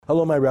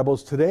Hello, my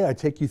rebels. Today I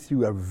take you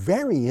through a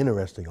very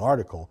interesting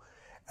article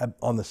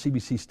on the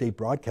CBC state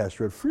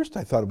broadcaster. At first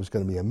I thought it was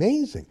going to be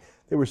amazing.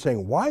 They were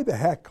saying, why the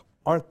heck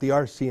aren't the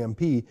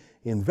RCMP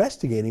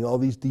investigating all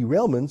these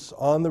derailments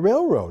on the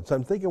railroads?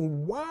 I'm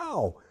thinking,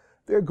 wow,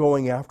 they're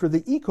going after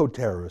the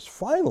eco-terrorists.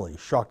 Finally,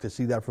 shocked to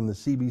see that from the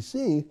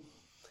CBC.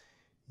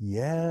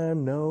 Yeah,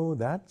 no,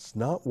 that's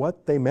not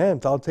what they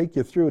meant. I'll take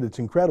you through it. It's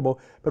incredible.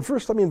 But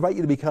first, let me invite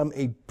you to become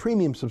a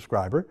premium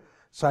subscriber,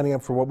 signing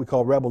up for what we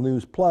call Rebel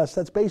News Plus.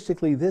 That's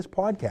basically this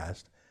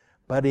podcast,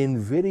 but in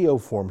video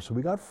form. So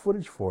we got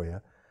footage for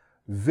you,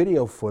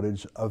 video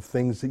footage of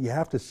things that you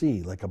have to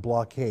see, like a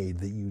blockade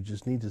that you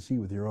just need to see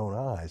with your own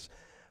eyes.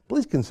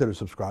 Please consider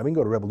subscribing.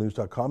 Go to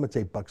rebelnews.com. It's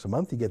 $8 a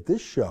month. You get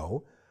this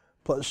show,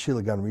 plus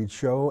Sheila Gunn Reid's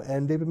show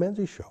and David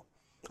Menzies' show.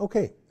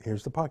 Okay,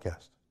 here's the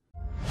podcast.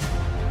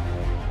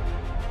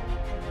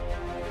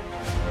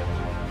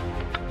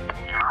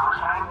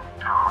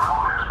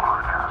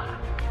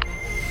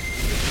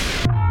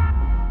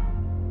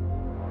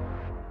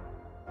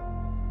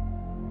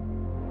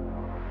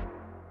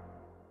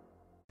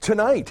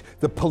 Tonight,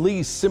 the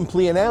police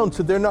simply announced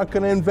that they're not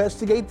going to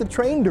investigate the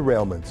train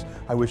derailments.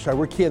 I wish I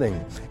were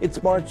kidding.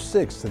 It's March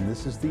 6th, and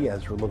this is the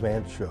Ezra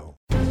Levant Show.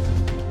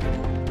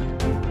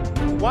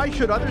 Why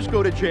should others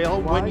go to jail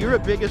when you're the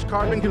biggest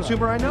carbon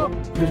consumer I know?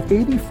 There's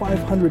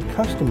 8,500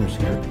 customers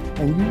here,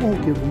 and you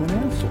won't give them an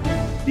answer.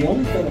 The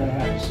only thing I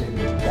have to say to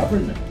the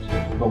government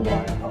about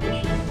why I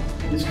publish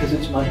it is because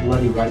it's my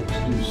bloody right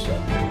to do so.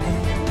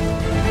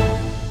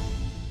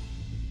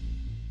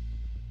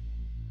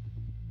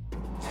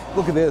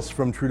 Look at this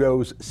from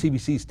Trudeau's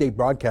CBC state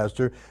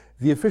broadcaster,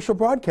 the official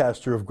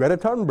broadcaster of Greta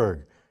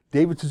Thunberg,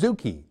 David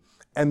Suzuki,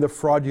 and the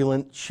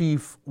fraudulent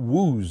Chief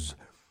Woos,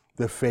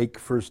 the fake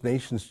First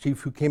Nations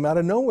chief who came out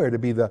of nowhere to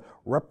be the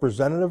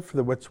representative for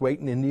the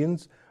Wet'suwet'en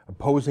Indians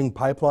opposing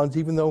pipelines,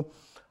 even though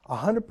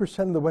 100%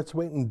 of the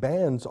Wet'suwet'en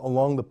bands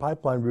along the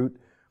pipeline route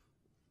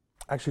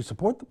actually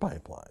support the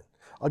pipeline.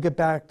 I'll get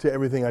back to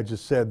everything I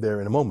just said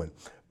there in a moment.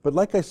 But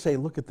like I say,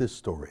 look at this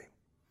story.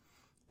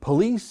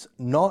 Police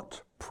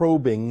not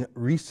probing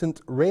recent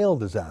rail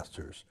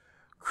disasters,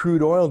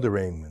 crude oil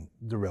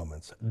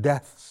derailments,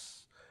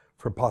 deaths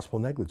for possible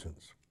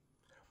negligence.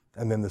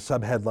 And then the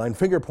subheadline,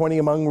 finger pointing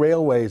among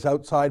railways,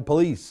 outside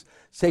police,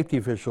 safety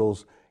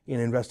officials in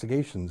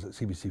investigations at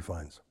CBC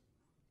finds.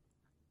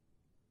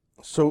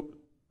 So,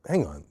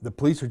 hang on, the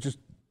police are just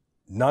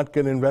not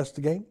going to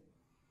investigate?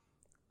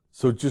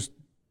 So just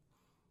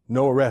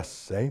no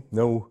arrests, eh?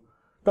 No,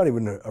 not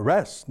even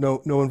arrests,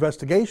 no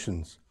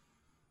investigations.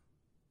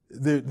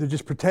 They're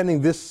just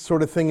pretending this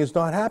sort of thing is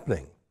not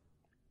happening.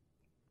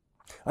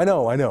 I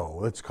know.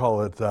 Let's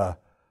call it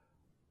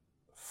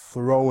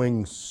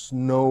throwing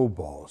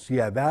snowballs.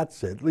 Yeah,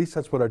 that's it. At least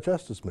that's what our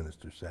justice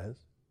minister says.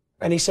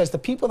 And he says the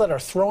people that are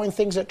throwing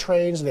things at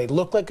trains, they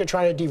look like they're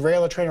trying to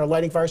derail a train or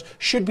lighting fires,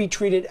 should be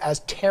treated as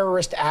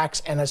terrorist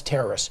acts and as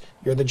terrorists.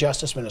 You're the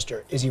justice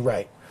minister. Is he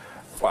right?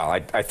 Well,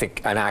 I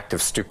think an act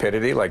of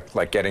stupidity,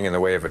 like getting in the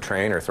way of a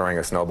train or throwing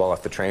a snowball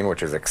off the train,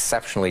 which is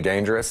exceptionally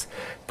dangerous,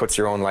 puts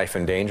your own life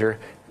in danger,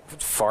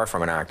 far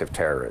from an act of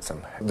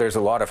terrorism. There's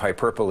a lot of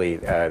hyperbole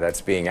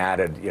that's being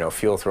added,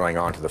 fuel throwing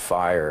onto the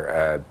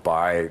fire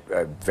by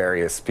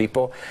various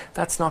people.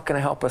 That's not going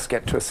to help us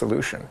get to a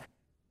solution.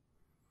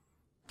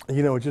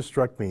 It just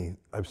struck me.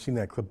 I've seen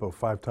that clip about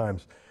 5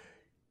 times.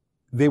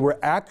 They were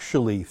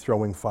actually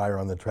throwing fire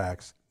on the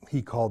tracks.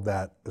 He called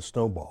that a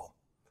snowball.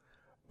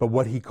 But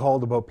what he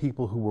called about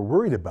people who were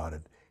worried about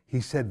it,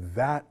 he said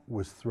that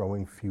was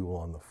throwing fuel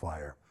on the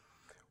fire.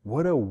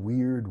 What a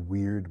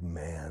weird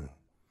man.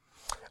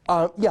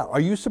 Are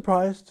you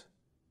surprised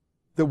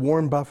that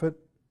Warren Buffett,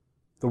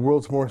 the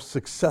world's most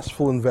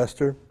successful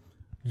investor,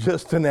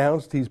 just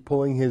announced he's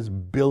pulling his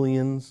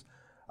billions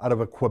out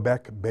of a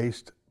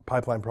Quebec-based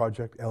pipeline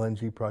project,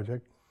 LNG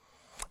project?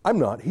 I'm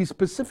not. He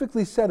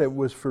specifically said it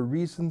was for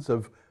reasons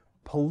of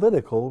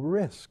political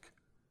risk.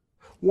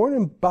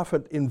 Warren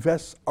Buffett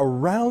invests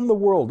around the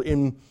world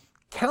in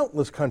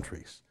countless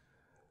countries,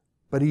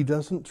 but he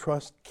doesn't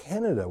trust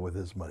Canada with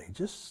his money.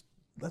 Just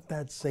let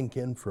that sink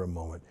in for a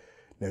moment.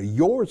 Now,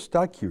 you're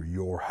stuck here.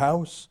 Your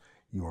house,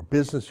 your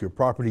business, your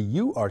property,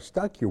 you are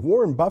stuck here.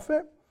 Warren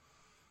Buffett,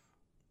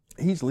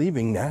 he's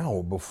leaving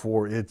now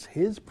before it's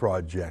his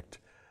project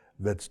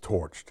that's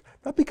torched.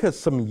 Not because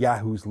some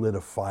yahoos lit a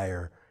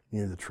fire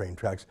near the train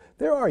tracks.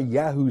 There are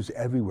yahoos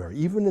everywhere,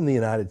 even in the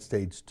United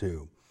States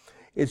too.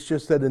 It's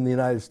just that in the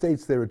United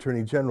States, their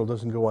attorney general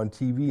doesn't go on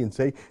TV and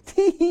say,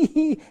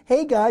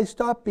 hey guys,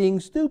 stop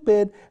being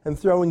stupid, and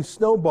throwing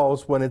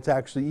snowballs when it's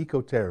actually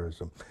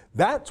eco-terrorism.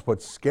 That's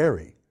what's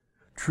scary.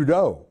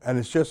 Trudeau and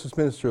his Justice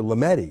Minister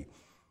Lametti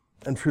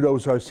and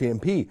Trudeau's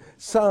RCMP,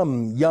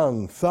 some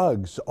young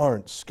thugs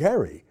aren't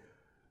scary.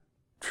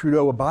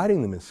 Trudeau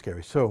abiding them is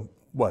scary. So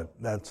what,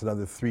 that's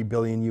another $3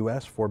 billion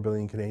US, 4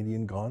 billion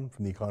Canadian gone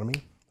from the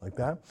economy like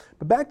that.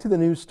 But back to the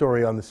news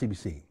story on the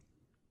CBC.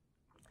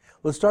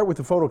 Let's start with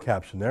the photo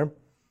caption there.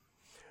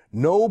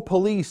 No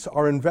police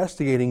are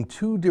investigating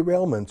 2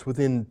 derailments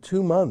within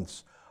 2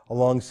 months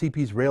along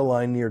CP's rail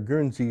line near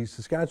Guernsey,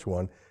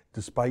 Saskatchewan,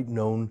 despite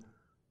known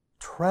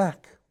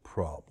track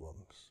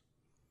problems.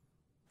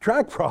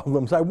 Track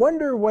problems, I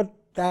wonder what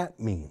that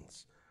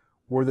means.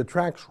 Were the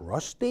tracks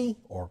rusty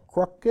or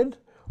crooked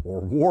or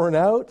worn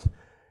out?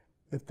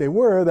 If they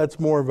were, that's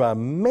more of a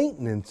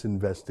maintenance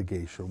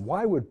investigation.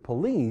 Why would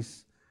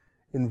police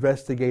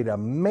investigate a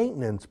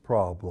maintenance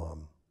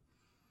problem?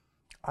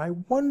 I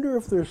wonder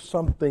if there's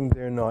something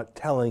they're not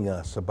telling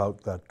us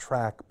about the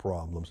track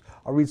problems.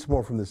 I'll read some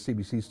more from this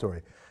CBC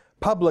story.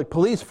 Public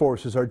police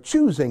forces are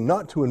choosing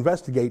not to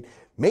investigate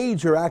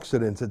major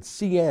accidents at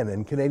CN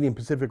and Canadian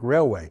Pacific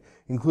Railway,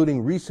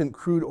 including recent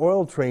crude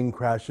oil train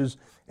crashes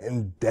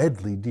and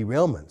deadly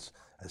derailments,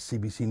 as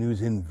CBC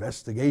News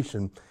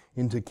investigation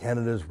into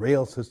Canada's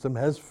rail system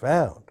has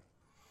found.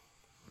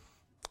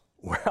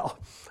 Well,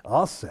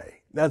 I'll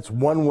say that's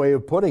one way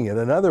of putting it.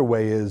 Another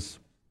way is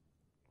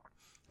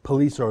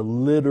police are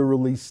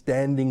literally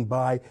standing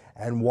by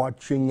and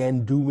watching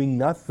and doing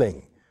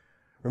nothing.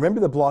 Remember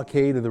the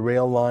blockade of the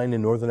rail line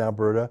in northern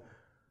Alberta?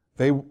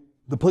 The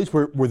police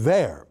were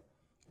there.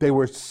 They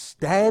were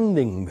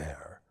standing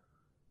there,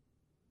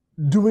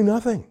 doing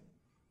nothing.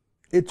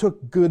 It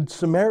took good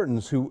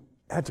Samaritans who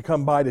had to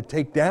come by to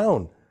take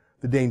down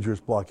the dangerous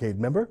blockade,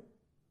 remember?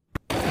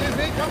 Excuse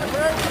me, coming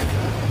through.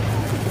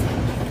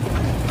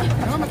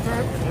 Coming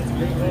through.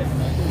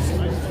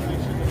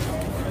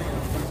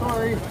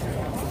 Sorry.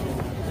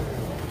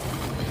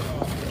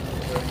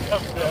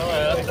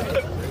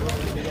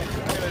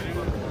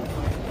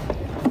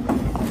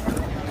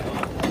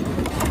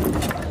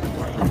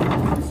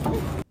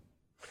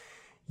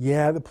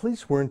 Yeah, the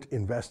police weren't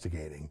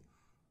investigating.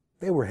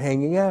 They were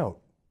hanging out,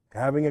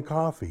 having a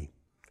coffee,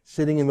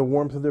 sitting in the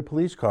warmth of their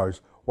police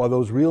cars while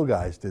those real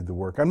guys did the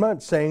work. I'm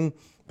not saying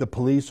the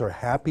police are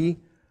happy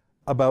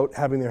about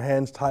having their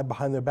hands tied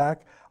behind their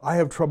back. I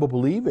have trouble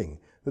believing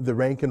that the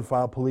rank and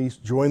file police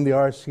joined the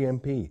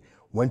RCMP,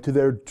 went to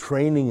their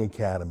training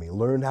academy,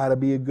 learned how to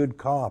be a good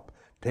cop,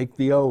 take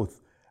the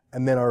oath,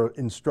 and then are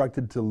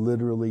instructed to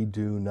literally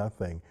do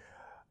nothing.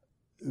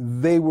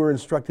 They were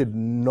instructed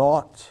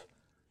not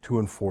to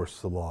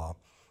enforce the law.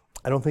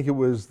 I don't think it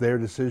was their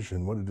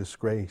decision. What a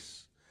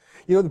disgrace.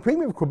 You know, the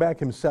Premier of Quebec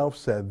himself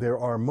said there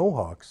are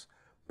Mohawks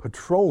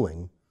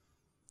patrolling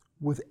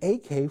with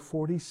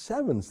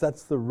AK-47s.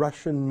 That's the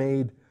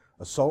Russian-made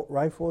assault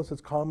rifle, as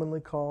it's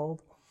commonly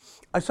called.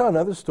 I saw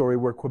another story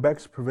where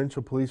Quebec's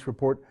provincial police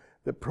report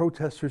that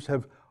protesters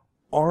have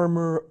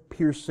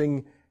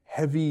armor-piercing,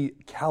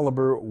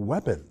 heavy-caliber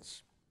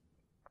weapons.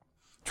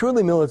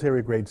 Truly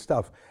military-grade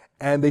stuff.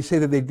 And they say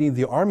that they need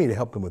the army to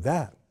help them with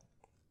that,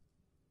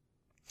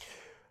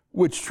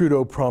 which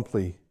Trudeau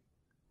promptly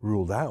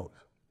ruled out.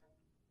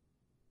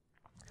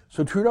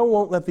 So Trudeau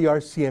won't let the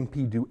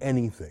RCMP do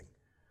anything.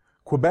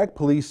 Quebec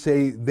police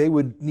say they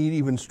would need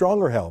even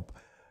stronger help,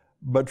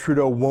 but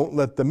Trudeau won't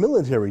let the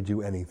military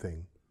do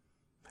anything.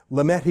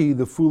 Lametti,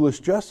 the foolish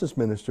justice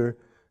minister,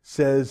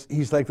 says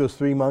he's like those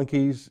three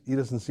monkeys. He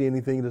doesn't see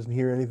anything, he doesn't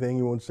hear anything,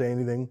 he won't say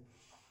anything.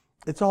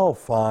 It's all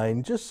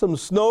fine, just some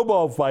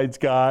snowball fights,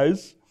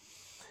 guys.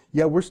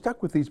 Yeah, we're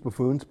stuck with these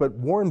buffoons, but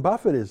Warren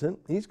Buffett isn't.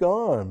 He's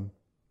gone.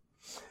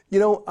 You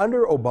know,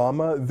 under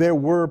Obama, there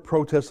were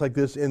protests like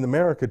this in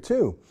America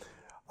too.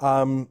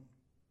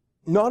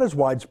 Not as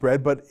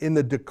widespread, but in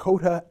the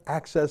Dakota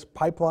Access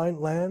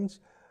Pipeline lands,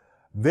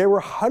 there were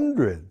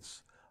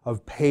hundreds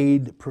of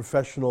paid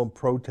professional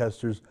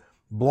protesters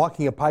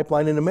blocking a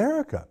pipeline in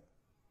America.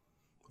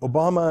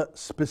 Obama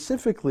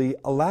specifically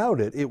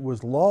allowed it. It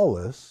was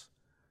lawless.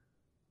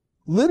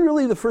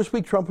 Literally the first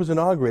week Trump was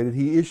inaugurated,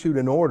 he issued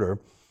an order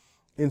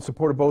in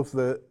support of both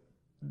the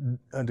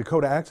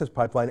Dakota Access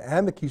Pipeline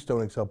and the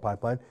Keystone XL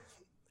Pipeline,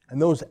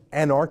 and those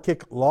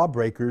anarchic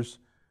lawbreakers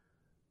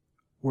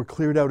were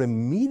cleared out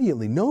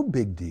immediately. No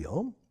big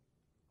deal.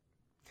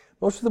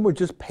 Most of them were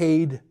just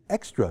paid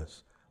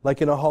extras.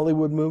 Like in a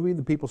Hollywood movie,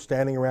 the people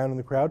standing around in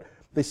the crowd,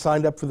 they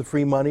signed up for the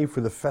free money,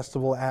 for the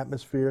festival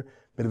atmosphere,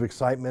 a bit of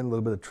excitement, a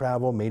little bit of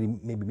travel, maybe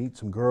meet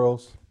some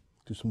girls,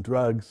 do some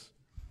drugs.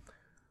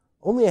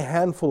 Only a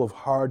handful of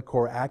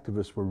hardcore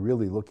activists were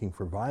really looking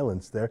for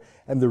violence there.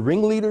 And the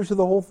ringleaders of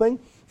the whole thing,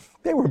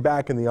 they were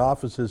back in the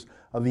offices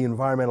of the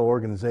environmental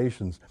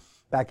organizations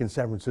back in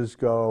San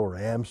Francisco or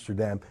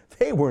Amsterdam.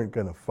 They weren't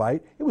going to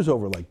fight. It was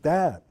over like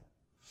that.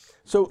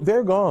 So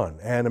they're gone,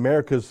 and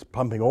America's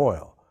pumping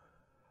oil.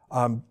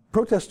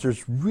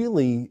 Protesters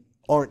really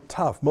aren't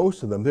tough,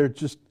 most of them. They're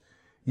just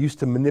used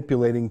to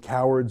manipulating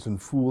cowards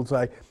and fools.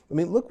 I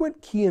mean, look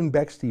what Keean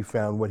Bexte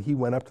found when he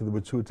went up to the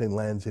Wet'suwet'en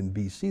lands in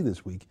BC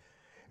this week.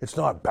 It's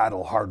not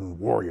battle-hardened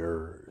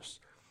warriors.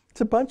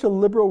 It's a bunch of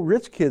liberal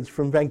rich kids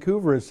from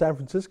Vancouver and San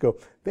Francisco.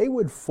 They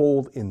would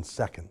fold in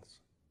seconds.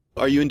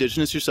 Are you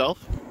Indigenous yourself?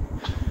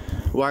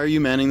 Why are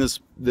you manning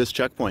this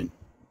checkpoint?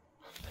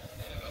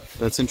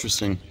 That's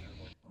interesting.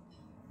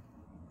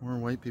 We're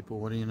white people,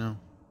 what do you know?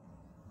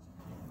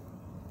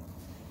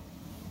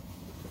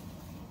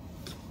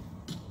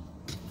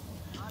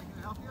 Hi, can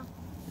I help you?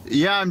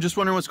 Yeah, I'm just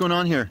wondering what's going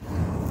on here.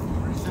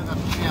 We're set up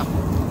camp.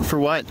 For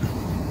what?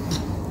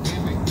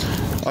 Camping.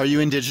 Are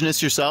you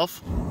Indigenous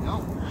yourself? No.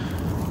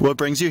 What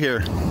brings you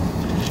here? I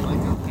like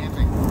to go camping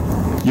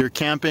You're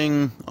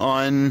camping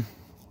on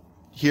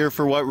here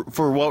for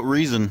what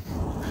reason?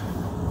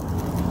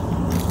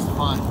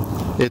 Fun.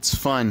 It's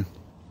fun.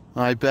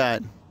 I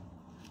bet.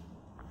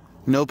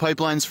 No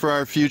pipelines for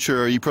our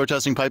future. Are you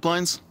protesting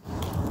pipelines?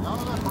 No,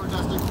 I'm not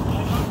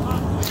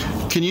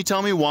protesting. Can you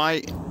tell me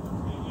why?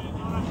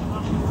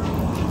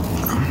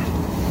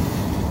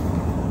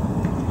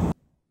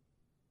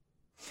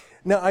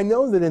 Now, I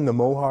know that in the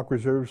Mohawk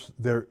reserves,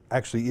 there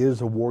actually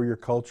is a warrior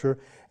culture,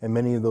 and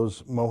many of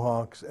those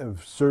Mohawks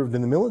have served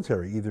in the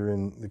military, either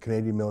in the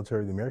Canadian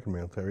military or the American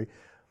military.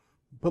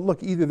 But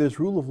look, either there's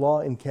rule of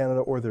law in Canada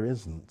or there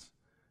isn't.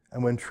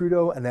 And when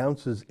Trudeau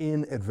announces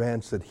in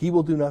advance that he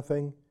will do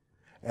nothing,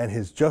 and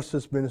his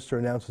justice minister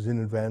announces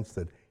in advance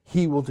that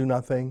he will do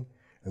nothing,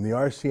 and the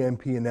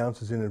RCMP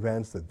announces in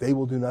advance that they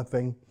will do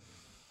nothing,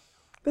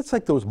 that's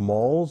like those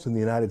malls in the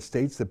United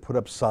States that put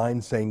up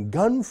signs saying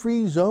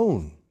gun-free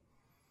zone.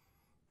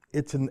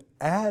 It's an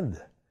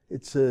ad.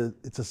 It's a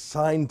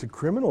sign to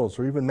criminals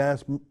or even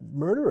mass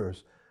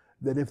murderers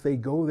that if they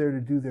go there to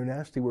do their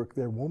nasty work,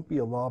 there won't be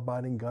a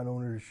law-abiding gun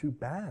owner to shoot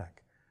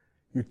back.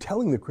 You're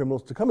telling the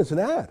criminals to come. It's an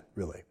ad,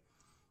 really.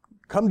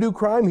 Come do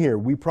crime here.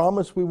 We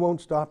promise we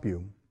won't stop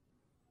you.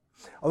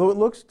 Although it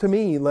looks to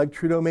me like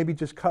Trudeau maybe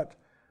just cut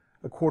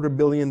a $250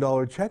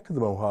 million check to the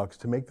Mohawks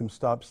to make them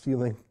stop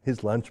stealing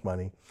his lunch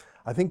money.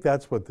 I think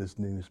that's what this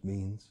news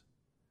means.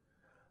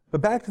 But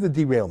back to the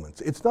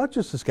derailments. It's not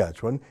just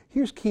Saskatchewan.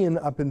 Here's Kian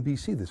up in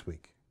BC this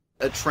week.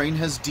 A train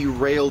has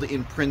derailed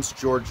in Prince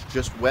George,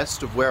 just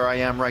west of where I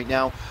am right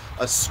now.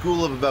 A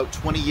school of about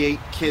 28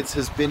 kids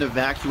has been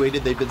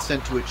evacuated. They've been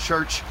sent to a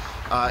church,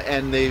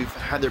 and they've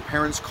had their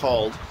parents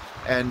called,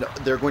 and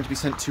they're going to be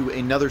sent to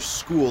another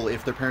school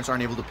if their parents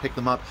aren't able to pick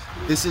them up.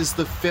 This is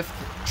the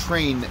 5th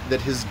train that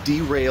has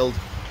derailed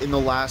in the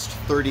last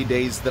 30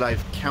 days that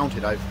I've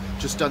counted. I've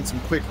just done some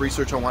quick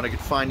research on what I could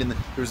find, and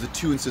there's the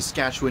 2 in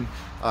Saskatchewan,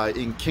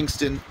 in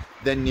Kingston,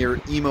 then near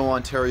Emo,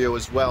 Ontario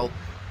as well,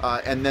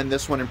 and then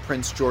this one in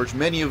Prince George.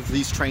 Many of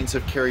these trains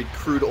have carried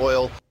crude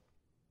oil.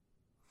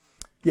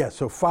 Yeah,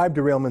 so 5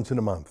 derailments in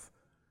a month.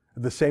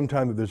 At the same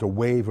time that there's a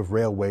wave of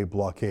railway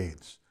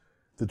blockades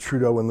that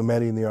Trudeau and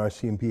Lametti and the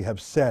RCMP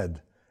have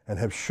said and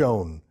have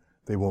shown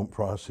they won't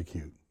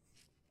prosecute.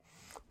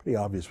 Pretty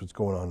obvious what's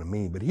going on to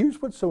me, but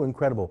here's what's so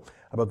incredible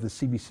about the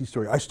CBC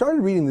story. I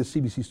started reading this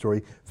CBC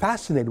story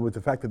fascinated with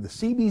the fact that the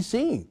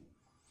CBC,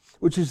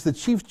 which is the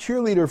chief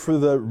cheerleader for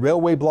the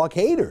railway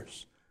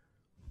blockaders,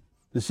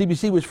 the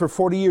CBC, which for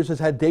 40 years has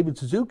had David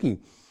Suzuki,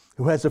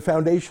 who has a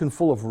foundation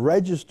full of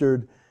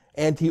registered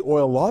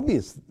anti-oil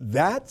lobbyists.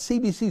 That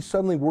CBC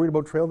suddenly worried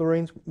about trail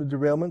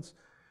derailments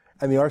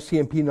and the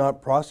RCMP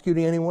not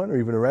prosecuting anyone or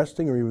even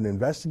arresting or even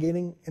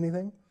investigating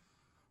anything.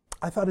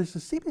 I thought, is the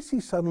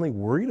CBC suddenly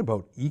worried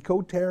about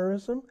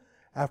eco-terrorism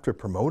after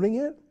promoting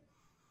it?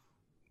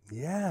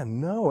 Yeah,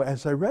 no.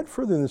 As I read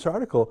further in this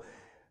article,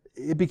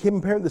 it became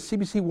apparent the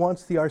CBC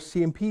wants the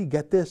RCMP,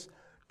 get this,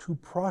 to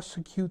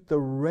prosecute the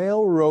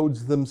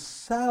railroads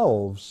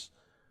themselves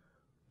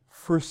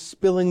for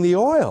spilling the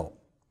oil.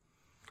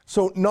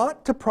 So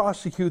not to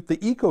prosecute the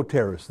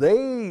eco-terrorists.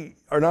 They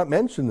are not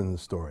mentioned in the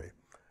story.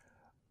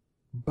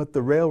 But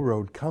the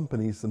railroad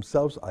companies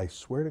themselves, I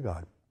swear to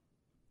God.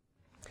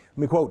 Let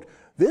me quote,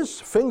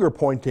 "This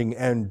finger-pointing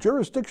and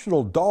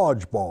jurisdictional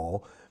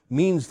dodgeball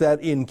means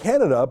that in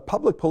Canada,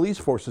 public police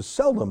forces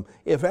seldom,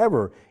 if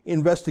ever,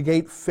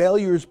 investigate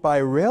failures by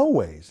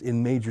railways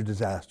in major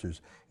disasters,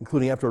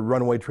 including after a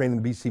runaway train in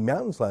the BC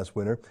mountains last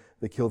winter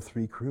that killed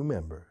 3 crew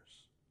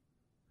members.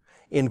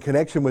 In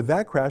connection with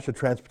that crash, a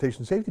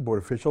Transportation Safety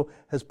Board official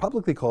has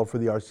publicly called for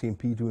the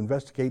RCMP to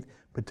investigate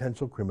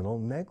potential criminal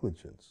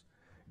negligence."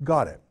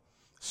 Got it.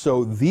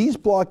 So these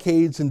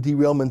blockades and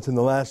derailments in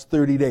the last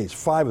 30 days,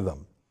 5 of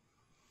them,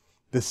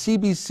 the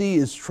CBC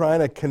is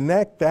trying to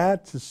connect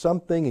that to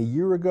something a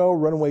year ago,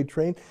 runaway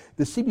train.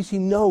 The CBC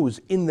knows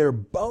in their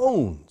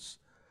bones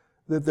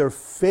that they're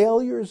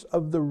failures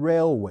of the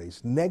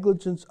railways,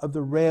 negligence of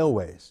the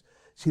railways.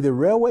 See, the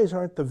railways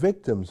aren't the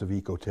victims of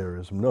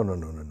eco-terrorism.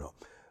 No.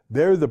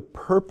 They're the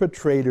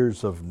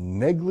perpetrators of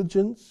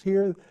negligence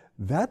here.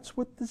 That's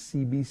what the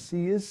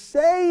CBC is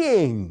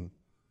saying.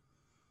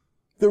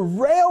 The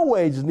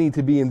railways need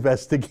to be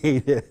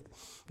investigated,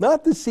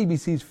 not the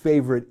CBC's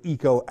favorite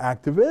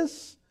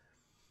eco-activists.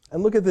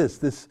 And look at this.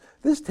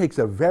 This takes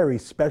a very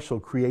special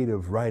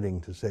creative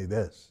writing to say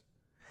this.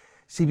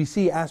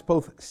 CBC asked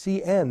both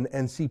CN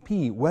and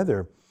CP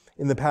whether,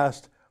 in the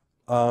past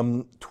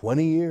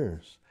 20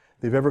 years,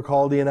 they've ever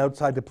called in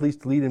outside the police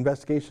to lead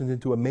investigations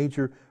into a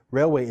major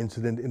railway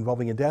incident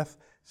involving a death,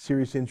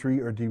 serious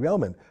injury, or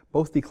derailment.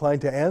 Both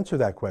declined to answer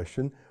that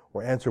question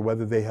or answer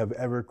whether they have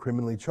ever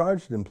criminally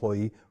charged an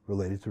employee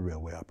related to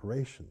railway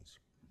operations.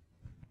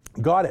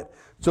 Got it.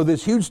 So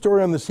this huge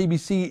story on the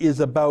CBC is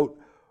about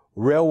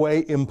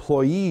railway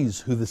employees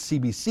who the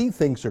CBC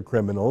thinks are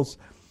criminals,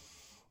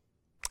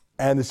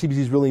 and the CBC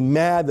is really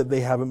mad that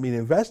they haven't been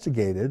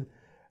investigated,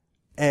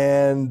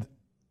 and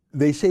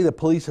they say the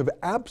police have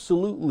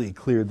absolutely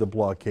cleared the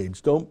blockades.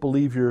 Don't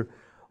believe your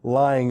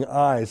lying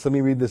eyes. Let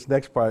me read this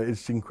next part.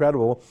 It's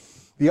incredible.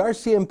 The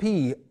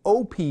RCMP,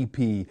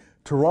 OPP,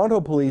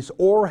 Toronto Police,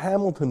 or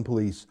Hamilton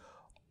Police,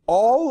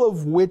 all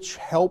of which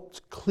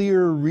helped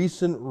clear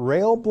recent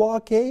rail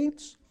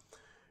blockades,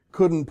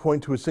 couldn't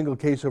point to a single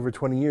case over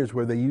 20 years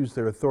where they used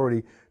their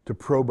authority to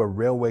probe a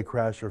railway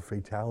crash or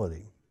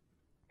fatality.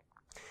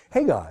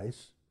 Hey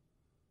guys,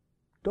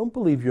 don't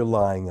believe your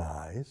lying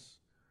eyes.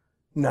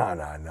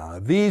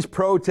 No. These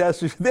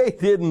protesters, they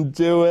didn't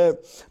do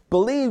it.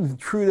 Believe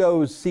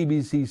Trudeau's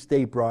CBC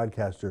state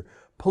broadcaster.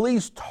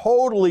 Police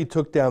totally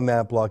took down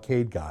that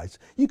blockade, guys.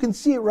 You can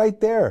see it right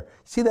there.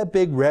 See that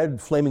big red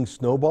flaming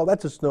snowball?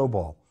 That's a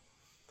snowball.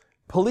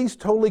 Police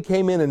totally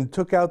came in and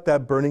took out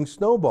that burning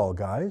snowball,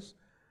 guys.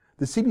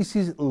 The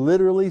CBC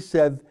literally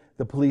said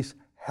the police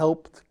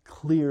helped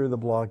clear the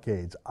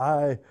blockades.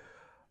 I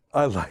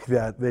like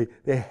that.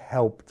 They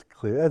helped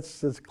clear.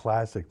 That's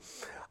classic.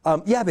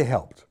 Yeah, they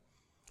helped.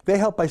 They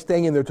helped by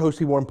staying in their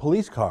toasty warm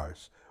police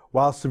cars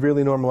while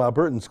severely normal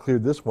Albertans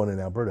cleared this one in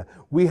Alberta.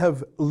 We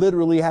have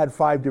literally had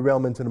 5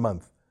 derailments in a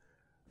month,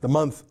 the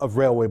month of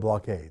railway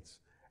blockades.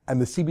 And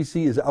the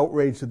CBC is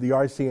outraged that the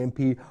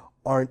RCMP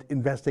aren't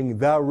investing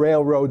the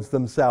railroads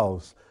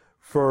themselves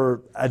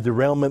for a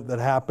derailment that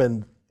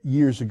happened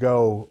years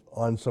ago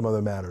on some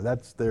other matter.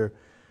 That's their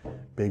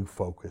big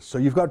focus. So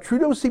you've got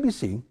Trudeau's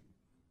CBC,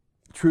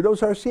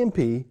 Trudeau's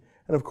RCMP,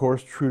 and of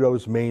course,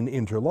 Trudeau's main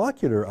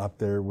interlocutor up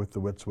there with the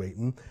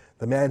Wet'suwet'en,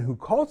 the man who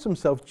calls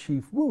himself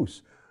Chief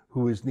Woos,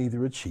 who is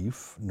neither a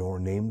chief nor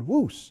named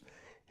Woos.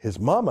 His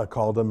mama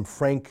called him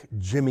Frank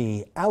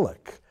Jimmy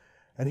Alec.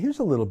 And here's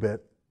a little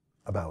bit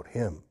about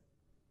him.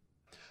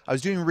 I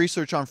was doing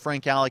research on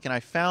Frank Alec, and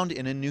I found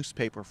in a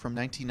newspaper from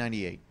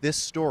 1998 this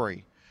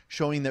story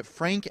showing that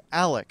Frank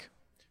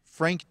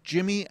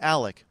Jimmy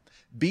Alec,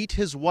 beat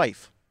his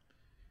wife,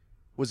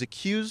 was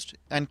accused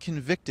and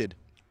convicted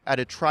at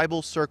a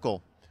tribal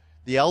circle.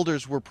 The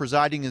elders were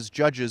presiding as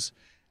judges,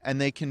 and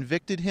they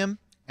convicted him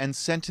and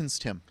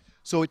sentenced him.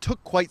 So it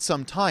took quite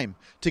some time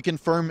to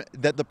confirm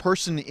that the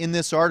person in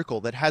this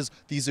article that has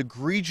these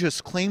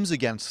egregious claims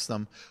against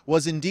them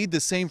was indeed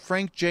the same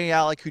Frank J.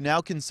 Alec who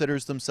now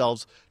considers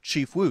themselves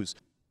Chief Woos.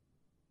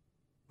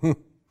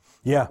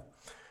 Yeah,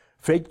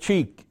 fake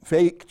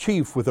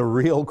chief with a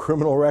real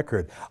criminal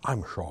record.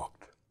 I'm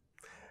shocked.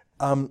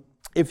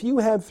 If you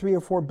had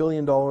 $3 or $4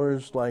 billion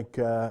like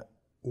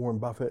Warren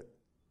Buffett,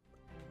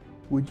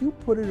 would you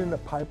put it in a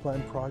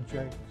pipeline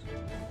project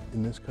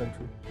in this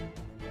country?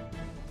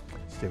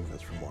 Stay with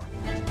us for more.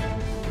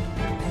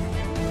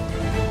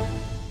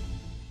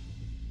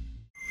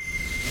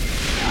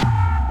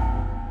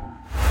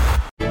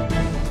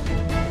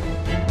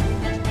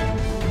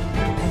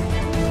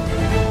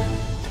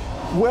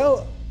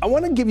 Well, I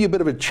want to give you a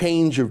bit of a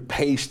change of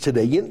pace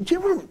today. Do you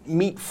ever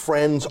meet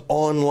friends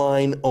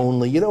online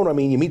only? You know what I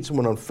mean? You meet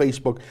someone on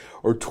Facebook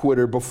or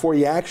Twitter before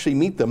you actually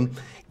meet them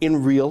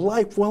in real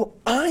life. Well,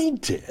 I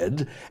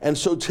did. And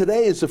so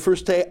today is the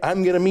first day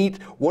I'm going to meet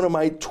one of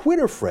my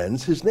Twitter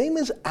friends. His name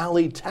is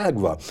Ali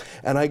Tagva.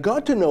 And I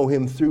got to know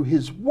him through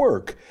his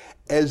work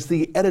as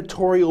the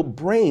editorial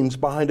brains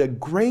behind a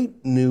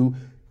great new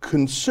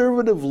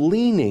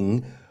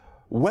conservative-leaning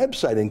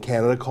website in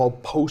Canada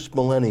called Post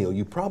Millennial.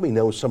 You probably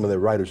know some of their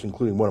writers,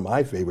 including one of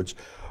my favorites,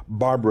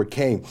 Barbara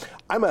Kane.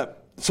 I'm a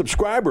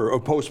subscriber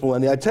of Post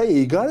Millennial. I tell you,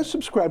 you got to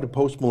subscribe to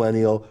Post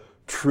Millennial,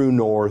 True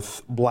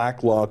North,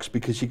 Blacklocks,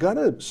 because you got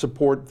to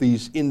support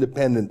these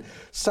independent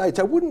sites.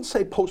 I wouldn't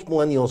say Post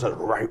Millennial is as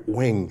right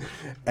wing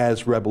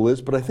as Rebel is,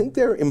 but I think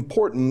they're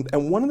important.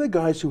 And one of the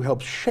guys who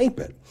helped shape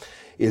it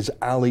is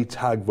Ali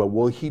Tagva.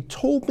 Well, he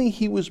told me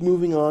he was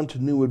moving on to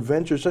new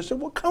adventures. I said,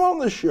 well, come on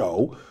the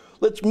show.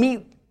 Let's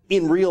meet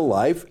in real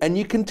life, and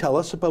you can tell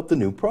us about the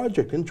new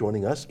project. And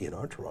joining us in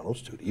our Toronto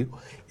studio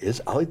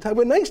is Ali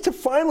Tagva. Nice to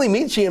finally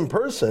meet you in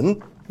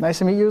person. Nice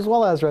to meet you as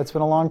well, Ezra. It's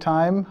been a long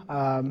time.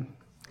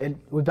 It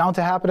was bound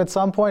to happen at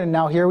some point, and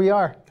now here we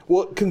are.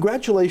 Well,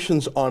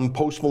 congratulations on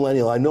Post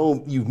Millennial. I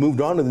know you've moved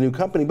on to the new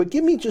company, but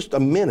give me just a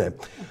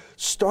minute.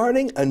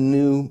 Starting a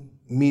new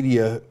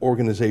media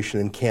organization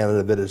in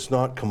Canada that is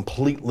not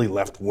completely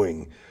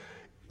left-wing,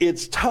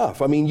 it's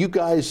tough. I mean, you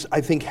guys,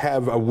 I think,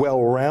 have a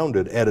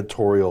well-rounded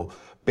editorial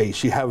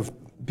base. You have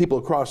people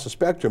across the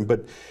spectrum,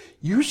 but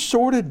you're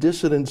sort of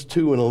dissidents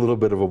too in a little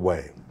bit of a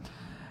way.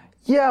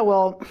 Yeah,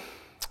 well,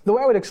 the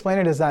way I would explain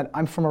it is that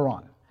I'm from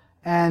Iran.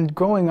 And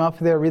growing up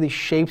there really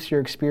shapes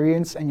your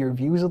experience and your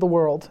views of the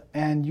world.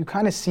 And you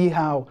kind of see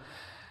how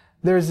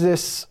there's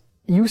this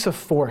use of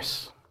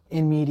force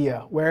in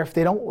media where if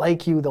they don't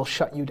like you, they'll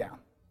shut you down.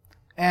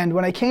 And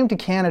when I came to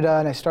Canada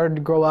and I started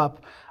to grow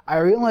up, I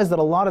realized that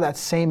a lot of that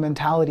same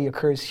mentality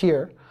occurs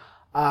here.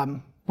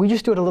 We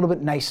just do it a little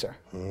bit nicer.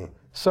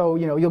 So,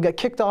 you know, you'll get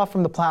kicked off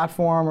from the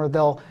platform, or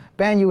they'll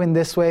ban you in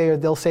this way, or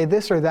they'll say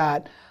this or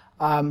that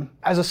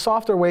as a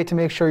softer way to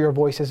make sure your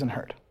voice isn't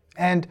heard.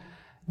 And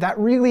that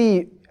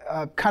really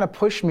kind of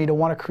pushed me to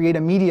want to create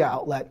a media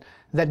outlet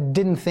that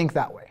didn't think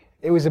that way.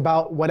 It was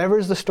about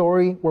whatever's the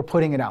story, we're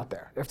putting it out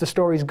there. If the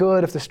story's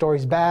good, if the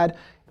story's bad,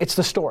 it's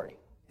the story.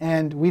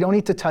 And we don't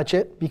need to touch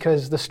it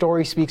because the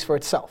story speaks for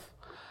itself.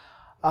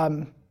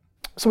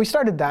 So we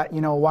started that,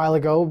 a while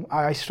ago.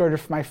 I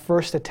started my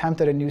first attempt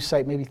at a news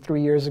site maybe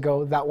 3 years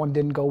ago. That one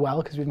didn't go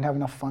well because we didn't have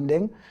enough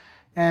funding.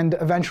 And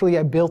eventually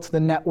I built the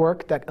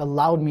network that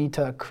allowed me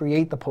to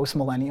create the Post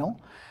Millennial.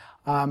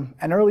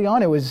 And early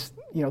on it was,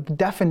 the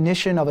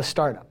definition of a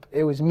startup.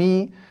 It was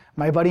me,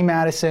 my buddy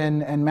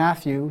Madison, and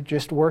Matthew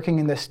just working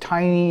in this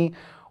tiny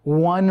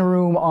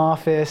one-room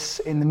office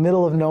in the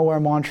middle of nowhere,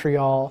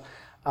 Montreal,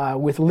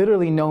 with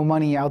literally no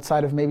money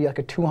outside of maybe like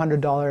a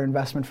 $200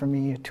 investment from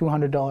me, a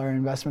 $200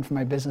 investment from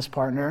my business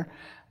partner,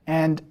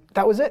 and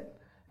that was it.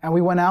 And we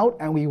went out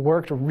and we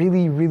worked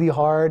really, really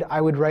hard.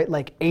 I would write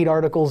like 8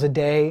 articles a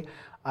day.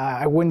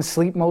 I wouldn't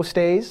sleep most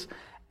days.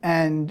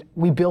 And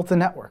we built the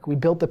network. We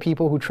built the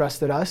people who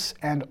trusted us.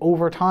 And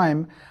over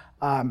time,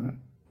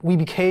 we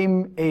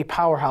became a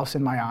powerhouse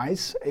in my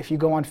eyes. If you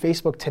go on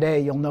Facebook today,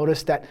 you'll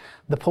notice that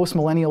the Post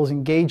Millennials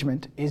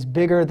engagement is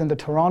bigger than the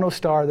Toronto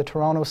Star, the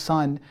Toronto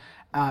Sun,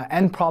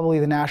 and probably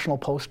the National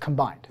Post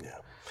combined. Yeah.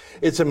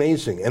 It's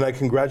amazing, and I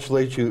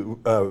congratulate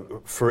you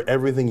for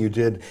everything you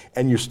did,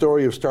 and your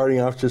story of starting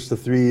off just the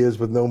 3 years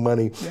with no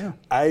money.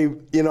 Yeah.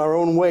 In our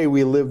own way,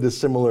 we lived a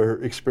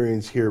similar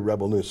experience here at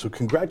Rebel News, so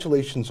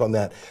congratulations on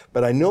that.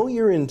 But I know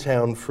you're in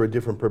town for a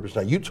different purpose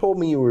now. You told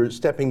me you were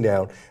stepping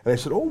down, and I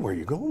said, oh, where are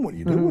you going? What are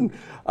you doing?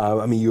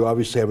 You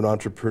obviously have an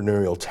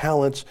entrepreneurial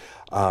talent.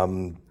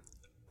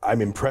 I'm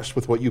impressed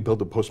with what you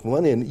built at Post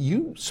Millennial, and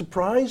you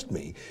surprised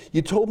me.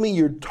 You told me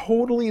you're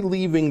totally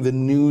leaving the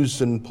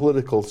news and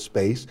political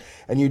space,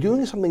 and you're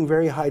doing something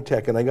very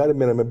high-tech, and I gotta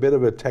admit, I'm a bit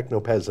of a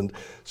techno-peasant,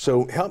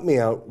 so help me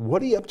out.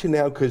 What are you up to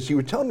now? Because you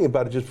were telling me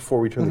about it just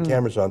before we turned the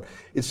cameras on.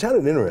 It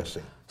sounded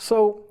interesting.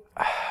 So,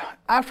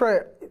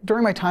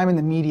 during my time in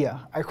the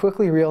media, I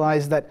quickly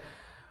realized that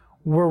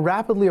we're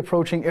rapidly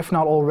approaching, if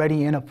not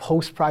already, in a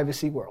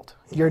post-privacy world.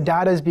 Your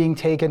data is being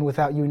taken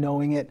without you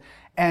knowing it,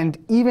 and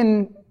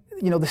even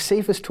the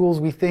safest tools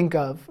we think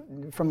of,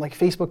 from like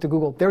Facebook to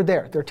Google, they're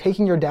there. They're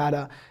taking your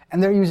data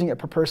and they're using it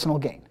for personal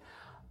gain.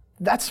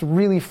 That's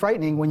really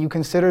frightening when you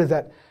consider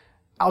that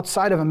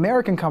outside of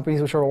American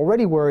companies, which are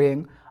already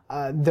worrying,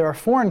 there are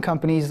foreign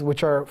companies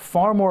which are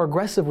far more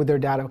aggressive with their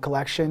data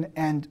collection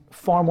and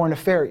far more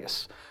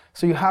nefarious.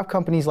 So you have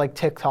companies like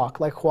TikTok,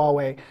 like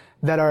Huawei,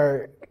 that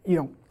are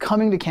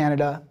coming to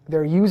Canada,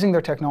 they're using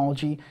their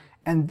technology,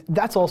 and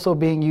that's also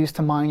being used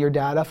to mine your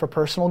data for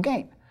personal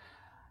gain.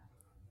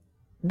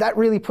 That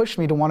really pushed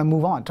me to want to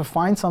move on, to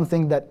find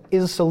something that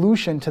is a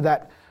solution to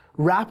that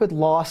rapid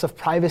loss of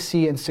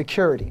privacy and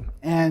security.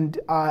 And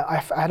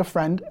I had a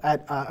friend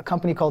at a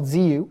company called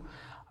ZU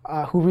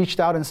who reached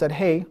out and said,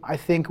 hey, I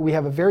think we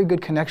have a very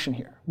good connection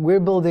here.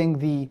 We're building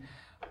the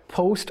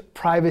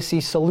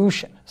post-privacy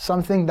solution,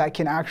 something that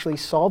can actually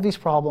solve these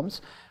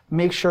problems,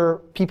 make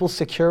sure people's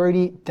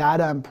security,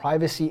 data, and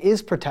privacy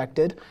is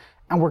protected,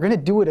 and we're going to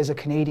do it as a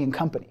Canadian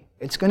company.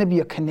 It's going to be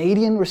a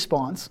Canadian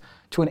response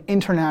to an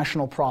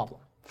international problem.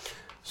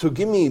 So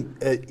give me,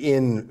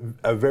 in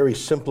a very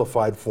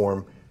simplified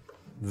form,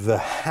 the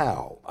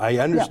how. I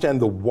understand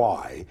the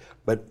why,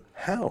 but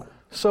how?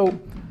 So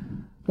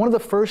one of the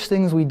first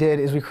things we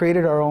did is we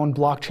created our own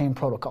blockchain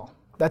protocol.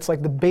 That's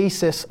like the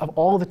basis of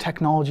all the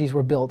technologies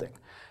we're building.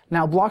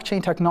 Now,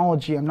 blockchain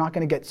technology, I'm not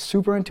going to get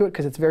super into it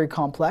because it's very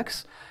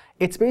complex.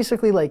 It's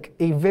basically like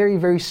a very,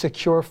 very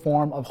secure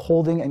form of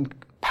holding and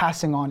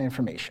passing on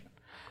information.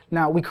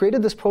 Now, we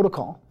created this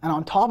protocol, and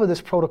on top of this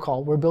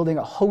protocol, we're building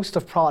a host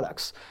of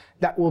products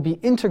that will be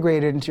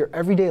integrated into your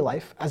everyday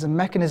life as a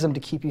mechanism to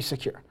keep you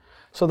secure.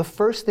 So the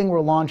first thing we're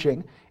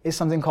launching is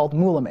something called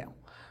MoulaMail.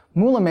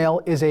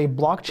 MoulaMail is a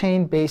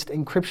blockchain-based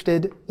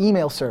encrypted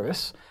email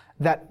service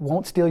that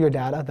won't steal your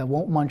data, that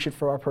won't munch it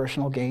for our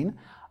personal gain.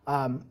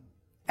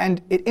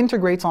 And it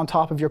integrates on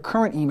top of your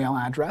current email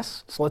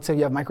address. So let's say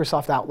you have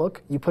Microsoft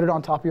Outlook, you put it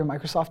on top of your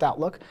Microsoft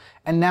Outlook,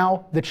 and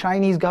now the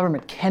Chinese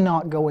government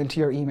cannot go into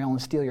your email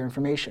and steal your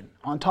information.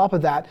 On top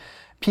of that,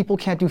 people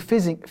can't do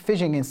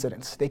phishing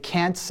incidents. They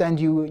can't send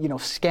you,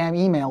 scam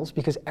emails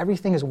because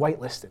everything is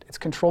whitelisted. It's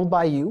controlled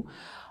by you.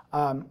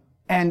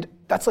 And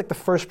that's like the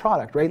first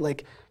product, right?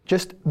 Like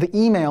just the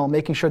email,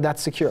 making sure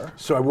that's secure.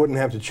 So I wouldn't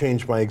have to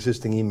change my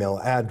existing email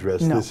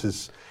address. No.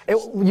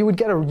 You would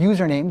get a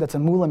username that's a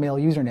MoulaMail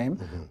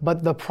username,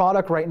 but the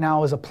product right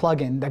now is a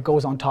plugin that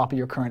goes on top of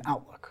your current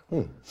Outlook.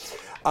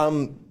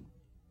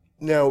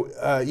 Now,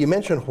 you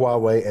mentioned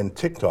Huawei and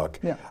TikTok.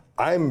 Yeah.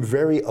 I'm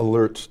very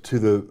alert to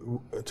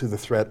the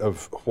threat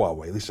of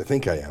Huawei, at least I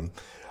think I am.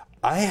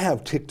 I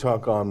have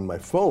TikTok on my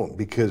phone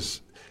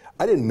because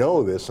I didn't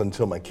know this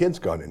until my kids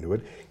got into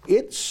it.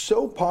 It's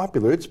so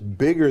popular. It's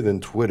bigger than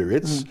Twitter.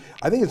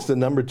 I think it's the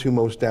 #2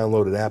 most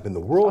downloaded app in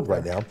the world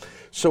right now.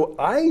 So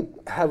I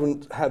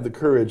haven't had the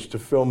courage to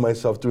film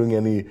myself doing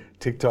any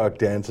TikTok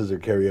dances or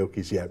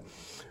karaoke's yet.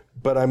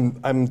 But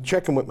I'm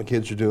checking what my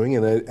kids are doing,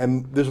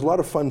 and there's a lot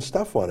of fun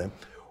stuff on it.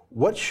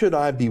 What should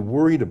I be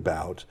worried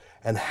about,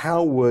 and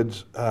how would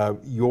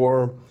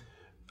your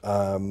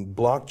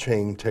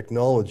blockchain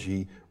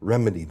technology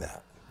remedy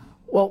that?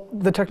 Well,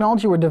 the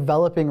technology we're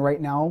developing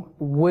right now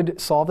would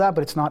solve that,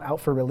 but it's not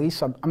out for release.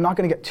 So I'm not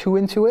going to get too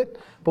into it,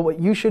 but what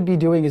you should be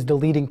doing is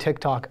deleting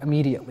TikTok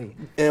immediately.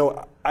 You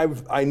know,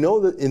 I know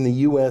that in the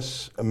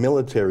U.S.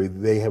 military,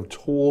 they have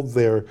told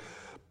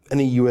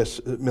any U.S.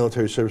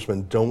 military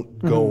servicemen don't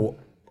go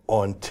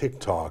on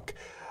TikTok.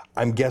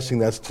 I'm guessing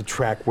that's to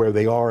track where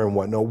they are and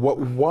whatnot.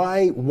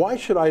 Why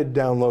should I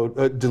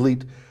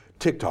delete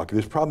TikTok?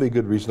 There's probably a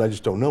good reason. I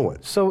just don't know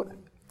it. So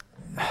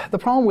the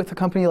problem with a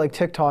company like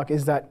TikTok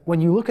is that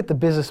when you look at the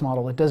business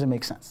model, it doesn't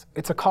make sense.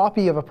 It's a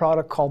copy of a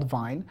product called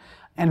Vine,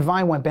 and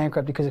Vine went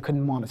bankrupt because it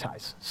couldn't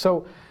monetize.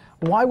 So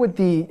why would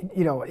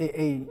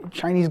a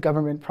Chinese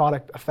government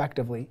product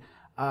effectively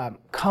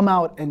come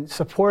out and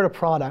support a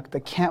product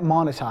that can't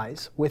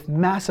monetize with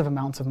massive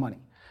amounts of money?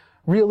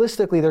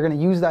 Realistically, they're going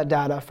to use that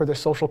data for their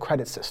social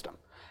credit system.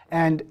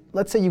 And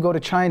let's say you go to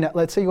China,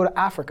 let's say you go to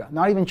Africa,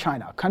 not even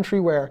China, a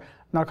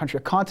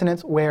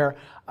continent where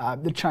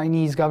the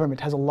Chinese government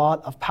has a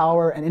lot of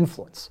power and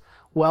influence.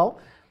 Well,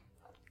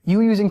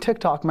 you using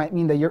TikTok might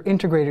mean that you're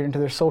integrated into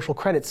their social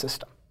credit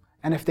system.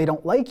 And if they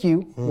don't like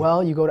you,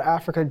 well, you go to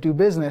Africa to do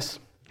business,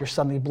 you're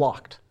suddenly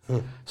blocked.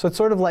 So it's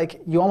sort of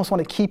like you almost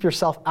want to keep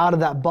yourself out of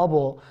that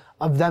bubble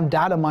of them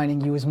data mining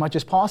you as much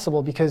as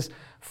possible, because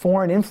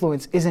foreign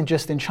influence isn't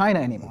just in China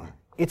anymore.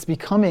 It's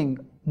becoming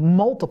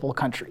multiple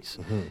countries.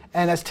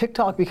 And as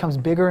TikTok becomes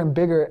bigger and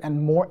bigger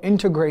and more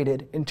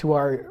integrated into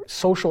our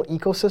social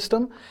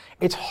ecosystem,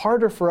 it's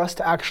harder for us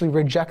to actually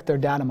reject their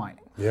data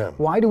mining. Yeah.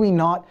 Why do we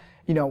not,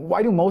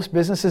 why do most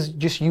businesses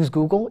just use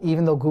Google,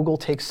 even though Google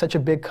takes such a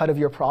big cut of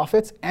your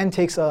profits and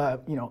takes a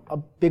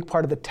big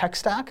part of the tech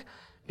stack?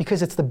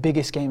 Because it's the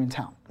biggest game in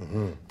town.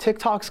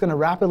 TikTok's going to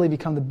rapidly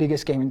become the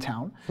biggest game in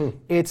town.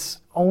 It's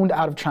owned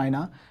out of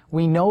China.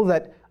 We know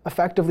that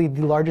effectively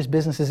the largest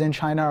businesses in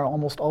China are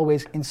almost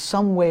always in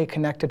some way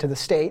connected to the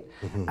state.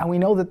 And we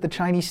know that the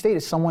Chinese state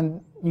is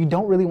someone you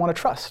don't really want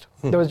to trust.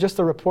 There was just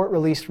a report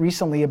released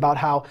recently about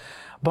how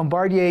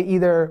Bombardier,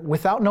 either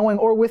without knowing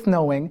or with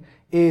knowing,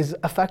 is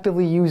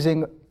effectively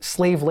using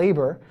slave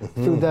labor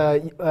through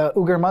the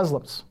Uyghur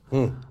Muslims.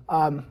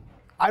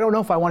 I don't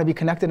know if I want to be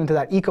connected into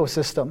that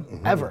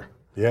ecosystem ever.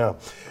 Yeah,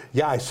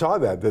 I saw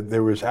that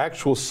there was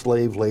actual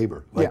slave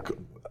labor,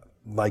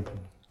 like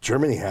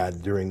Germany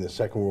had during the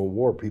Second World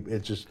War. People,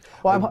 it just.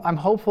 Well, I'm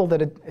hopeful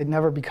that it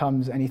never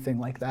becomes anything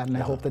like that, and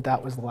I hope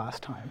that was the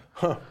last time.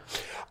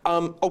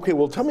 Okay,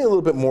 well, tell me a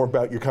little bit more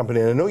about your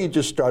company. And I know you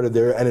just started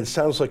there, and it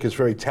sounds like it's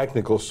very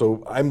technical,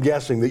 so I'm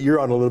guessing that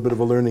you're on a little bit of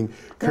a learning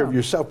curve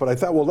yourself. But I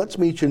thought, well, let's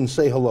meet you and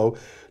say hello.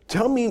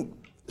 Tell me.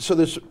 So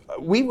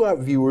we've got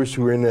viewers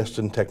who are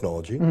interested in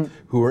technology,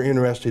 who are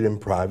interested in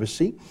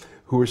privacy,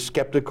 who are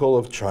skeptical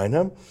of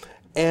China,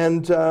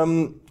 and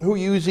who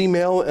use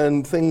email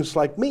and things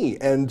like me.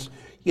 And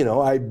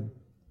I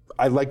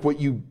like what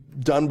you've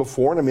done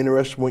before, and I'm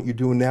interested in what you're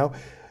doing now.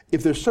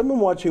 If there's someone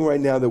watching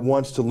right now that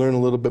wants to learn a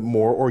little bit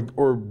more,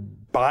 or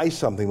buy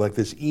something like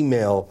this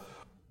email,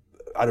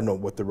 I don't know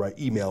what the right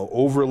email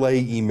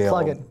overlay email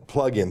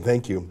plugin.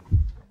 Thank you.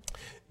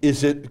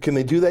 Can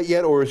they do that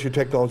yet, or is your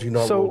technology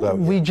not rolled out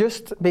yet? We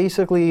just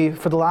basically,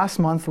 for the last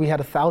month, we had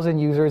 1,000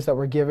 users that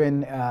were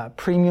given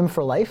premium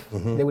for life.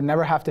 They would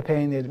never have to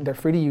pay, and they're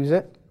free to use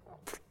it.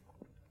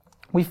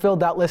 We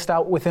filled that list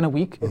out within a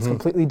week. It's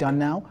completely done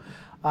now.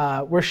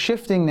 We're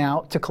shifting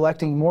now to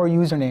collecting more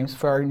usernames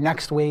for our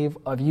next wave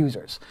of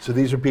users. So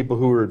these are people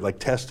who are like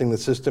testing the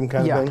system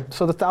kind of thing? Yeah,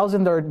 so the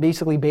 1,000 are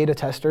basically beta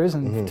testers,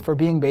 and for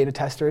being beta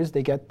testers,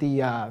 they get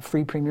the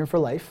free premium for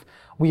life.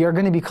 We are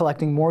going to be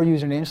collecting more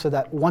usernames so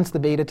that once the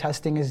beta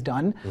testing is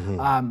done,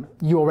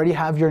 you already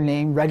have your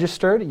name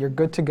registered, you're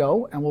good to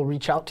go, and we'll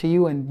reach out to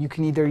you, and you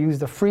can either use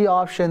the free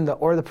option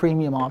or the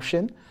premium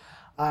option.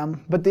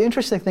 But the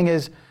interesting thing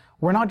is,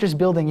 we're not just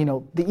building,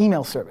 the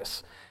email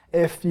service.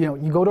 If you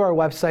go to our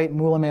website,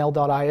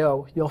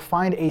 mulamail.io, you'll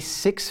find a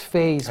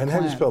 6-phase plan. And how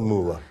do you spell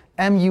Mula?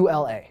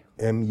 M-U-L-A.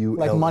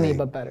 M-U-L-A. Like money,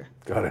 but better.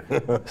 Got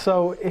it.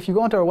 So if you go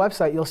onto our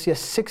website, you'll see a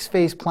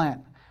 6-phase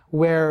plan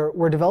where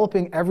we're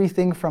developing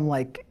everything from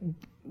like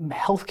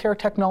healthcare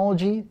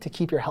technology to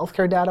keep your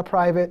healthcare data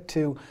private,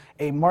 to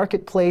a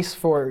marketplace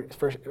for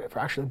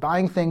actually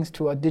buying things,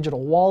 to a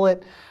digital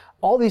wallet.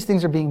 All these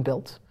things are being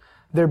built.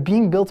 They're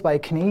being built by a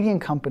Canadian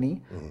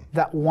company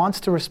that wants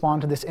to respond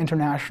to this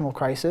international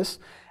crisis.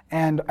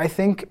 And I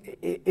think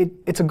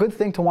it's a good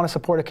thing to want to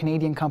support a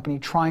Canadian company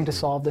trying to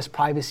solve this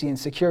privacy and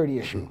security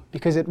issue,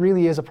 because it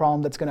really is a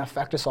problem that's going to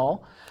affect us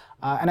all.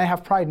 And I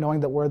have pride knowing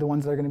that we're the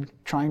ones that are going to be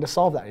trying to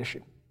solve that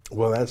issue.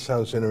 Well, that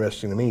sounds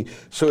interesting to me.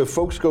 So if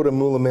folks go to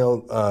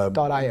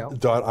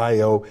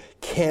mulamail.io,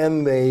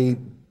 can they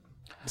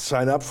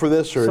sign up for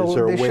this, or is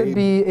there a way? So they should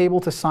be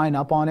able to sign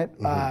up on it.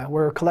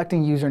 We're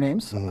collecting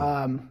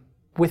usernames.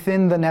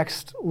 Within the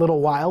next little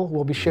while,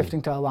 we'll be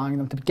shifting to allowing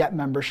them to get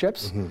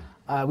memberships.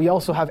 We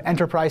also have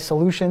enterprise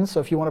solutions,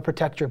 so if you want to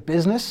protect your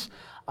business,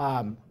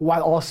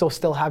 while also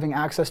still having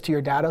access to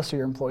your data so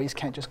your employees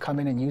can't just come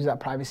in and use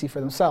that privacy for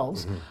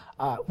themselves,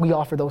 we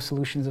offer those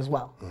solutions as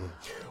well.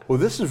 Well,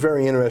 this is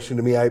very interesting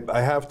to me.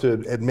 I have to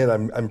admit,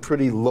 I'm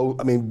pretty low.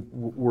 I mean,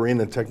 we're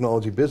in a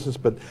technology business,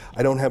 but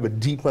I don't have a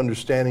deep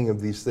understanding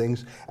of these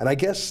things. And I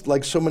guess,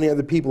 like so many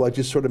other people, I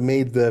just sort of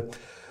made the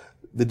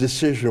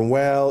decision,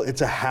 well,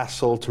 it's a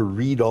hassle to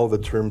read all the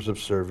terms of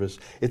service.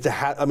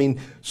 I mean,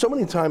 so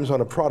many times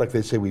on a product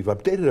they say, we've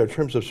updated our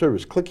terms of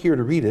service. Click here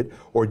to read it,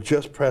 or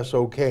just press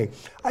OK.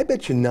 I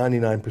bet you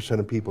 99%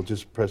 of people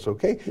just press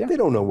OK. Yeah. They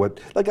don't know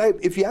what,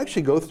 if you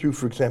actually go through,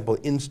 for example,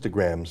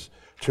 Instagram's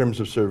terms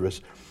of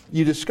service,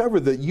 you discover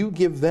that you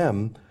give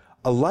them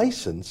a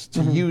license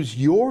to use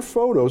your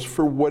photos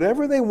for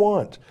whatever they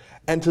want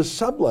and to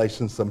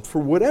sub-license them for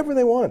whatever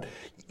they want.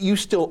 You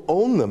still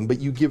own them, but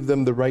you give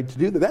them the right to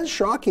do that. That's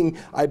shocking,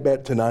 I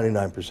bet, to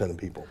 99% of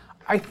people.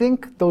 I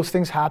think those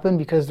things happen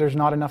because there's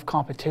not enough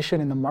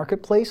competition in the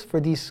marketplace for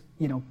these,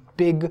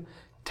 big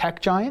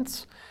tech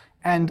giants.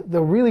 And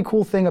the really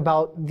cool thing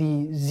about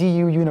the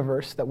ZU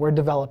universe that we're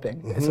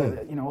developing, is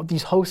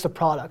these hosts of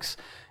products,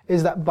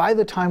 is that by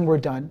the time we're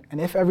done, and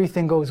if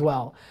everything goes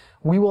well,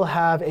 we will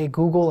have a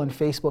Google and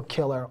Facebook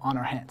killer on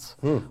our hands.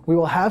 We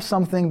will have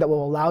something that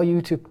will allow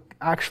you to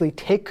actually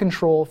take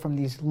control from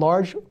these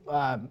large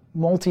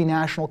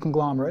multinational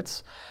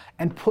conglomerates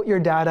and put your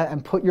data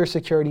and put your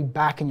security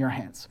back in your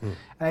hands. And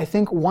I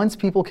think once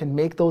people can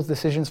make those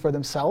decisions for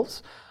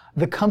themselves,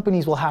 the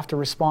companies will have to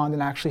respond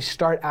and actually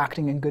start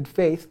acting in good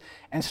faith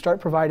and start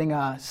providing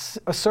a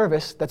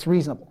service that's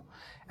reasonable.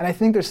 And I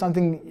think there's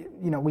something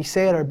we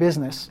say at our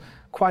business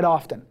quite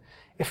often.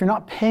 If you're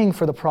not paying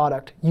for the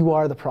product, you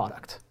are the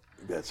product.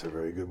 That's a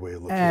very good way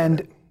of looking at it.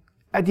 And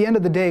at the end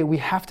of the day, we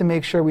have to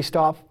make sure we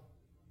stop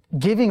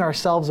giving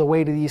ourselves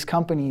away to these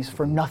companies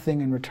for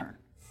nothing in return.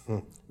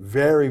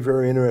 Very,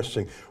 very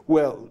interesting.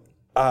 Well,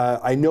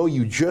 I know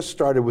you just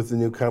started with the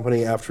new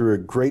company after a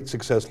great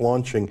success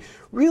launching.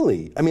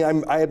 Really, I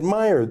mean, I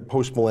admire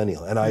Post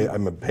Millennial, and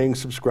I'm a paying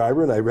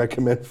subscriber, and I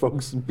recommend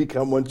folks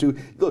become one too.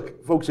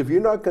 Look, folks, if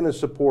you're not going to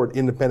support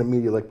independent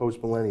media like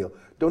Post Millennial,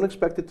 don't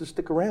expect it to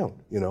stick around,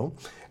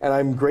 And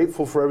I'm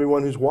grateful for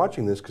everyone who's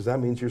watching this, because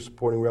that means you're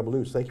supporting Rebel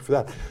News. Thank you for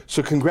that.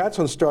 So congrats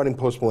on starting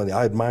Post Millennial.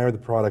 I admire the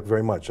product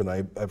very much, and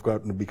I've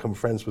gotten to become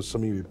friends with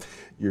some of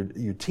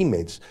your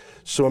teammates.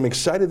 So I'm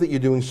excited that you're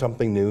doing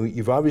something new.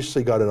 You've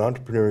obviously got an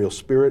entrepreneurial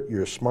spirit.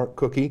 You're a smart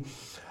cookie.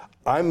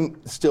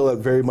 I'm still at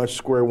very much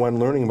square one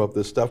learning about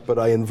this stuff, but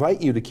I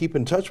invite you to keep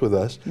in touch with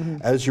us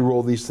as you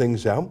roll these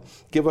things out.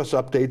 Give us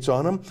updates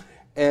on them.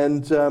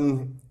 And,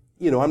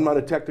 I'm not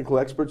a technical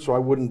expert, so I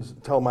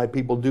wouldn't tell my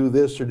people do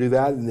this or do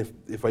that. And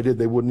if I did,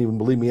 they wouldn't even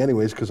believe me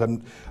anyways, because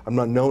I'm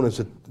not known as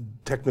a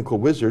technical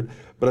wizard.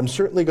 But I'm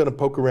certainly going to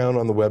poke around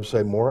on the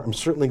website more. I'm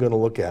certainly going to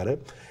look at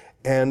it.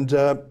 And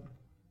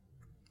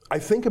I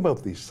think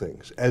about these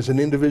things as an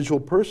individual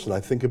person. I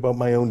think about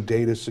my own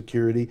data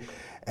security.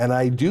 And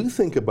I do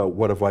think about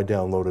what have I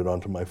downloaded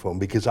onto my phone,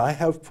 because I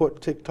have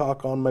put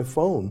TikTok on my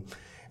phone,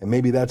 and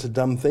maybe that's a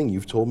dumb thing.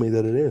 You've told me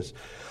that it is.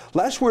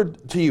 Last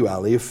word to you,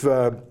 Ali. If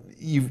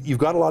you've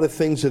got a lot of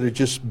things that are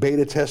just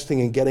beta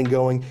testing and getting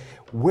going,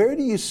 where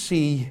do you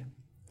see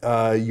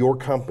your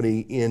company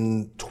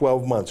in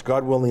 12 months,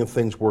 God willing, if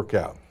things work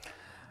out?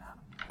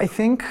 I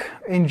think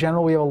in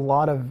general we have a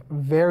lot of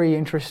very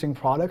interesting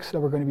products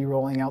that we're going to be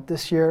rolling out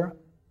this year.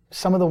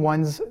 Some of the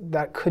ones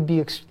that could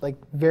be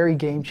very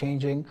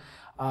game-changing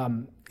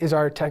is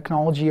our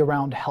technology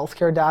around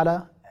healthcare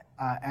data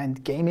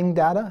and gaming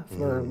data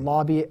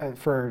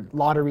for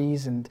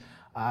lotteries and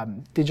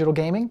digital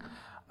gaming.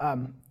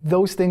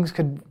 Those things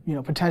could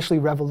potentially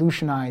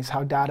revolutionize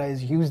how data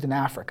is used in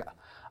Africa.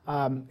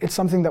 It's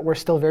something that we're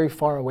still very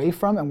far away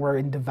from and we're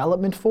in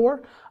development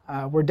for.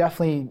 We're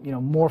definitely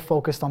more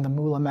focused on the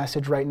Moola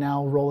message right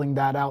now, rolling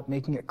that out,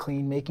 making it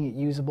clean, making it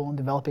usable, and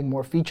developing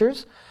more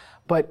features.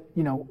 But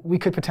we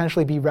could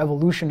potentially be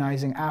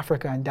revolutionizing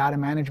Africa and data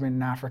management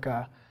in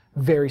Africa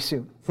very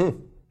soon.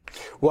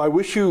 Well, I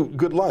wish you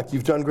good luck.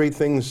 You've done great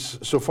things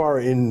so far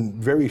in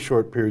very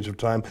short periods of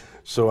time,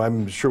 so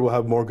I'm sure we'll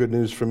have more good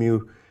news from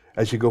you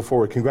as you go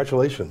forward.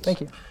 Congratulations.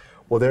 Thank you.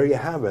 Well, there you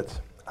have it.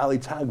 Ali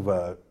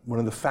Tagva, one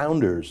of the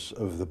founders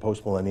of the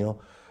Post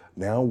Millennial,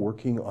 now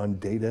working on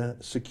data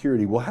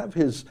security. We'll have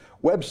his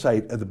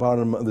website at the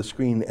bottom of the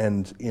screen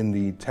and in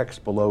the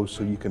text below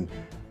so you can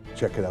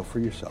check it out for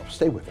yourself.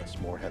 Stay with us.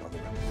 More ahead on the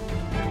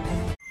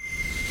Rebel.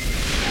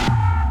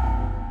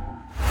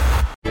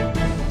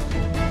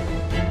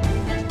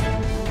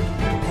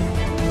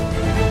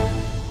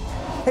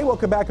 Hey,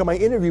 welcome back. On my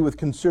interview with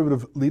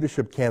Conservative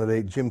leadership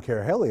candidate Jim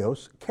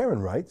Karahalios,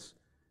 Karen writes,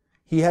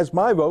 "He has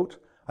my vote.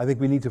 I think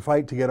we need to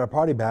fight to get our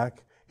party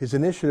back. His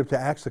initiative to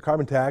axe the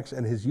carbon tax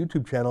and his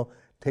YouTube channel,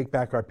 Take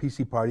Back Our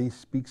PC Party,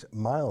 speaks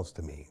miles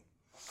to me."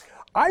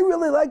 I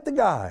really like the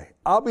guy.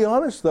 I'll be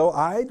honest, though,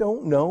 I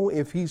don't know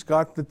if he's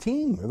got the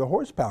team or the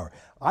horsepower.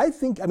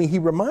 He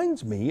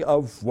reminds me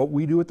of what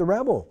we do at the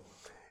Rebel.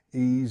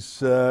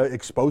 He's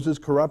exposes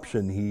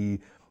corruption. He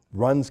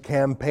runs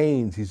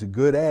campaigns. He's a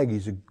good egg.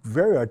 He's a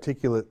very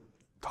articulate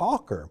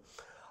talker.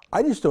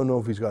 I just don't know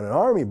if he's got an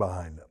army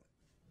behind him.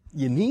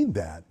 You need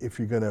that if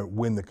you're going to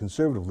win the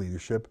Conservative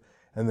leadership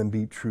and then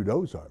beat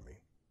Trudeau's army.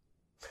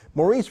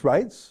 Maurice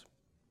writes,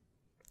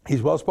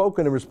 he's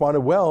well-spoken and responded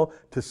well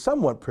to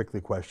somewhat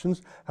prickly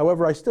questions.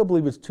 However, I still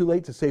believe it's too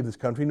late to save this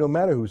country, no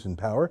matter who's in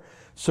power.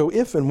 So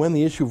if and when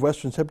the issue of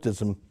Western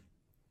separatism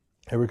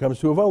ever comes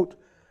to a vote,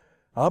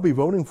 I'll be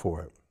voting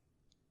for it.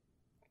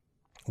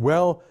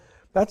 Well,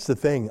 that's the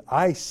thing.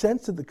 I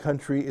sense that the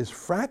country is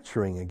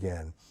fracturing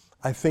again.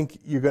 I think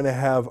you're going to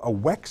have a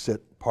Wexit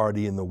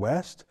party in the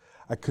West,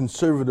 a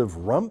conservative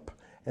rump,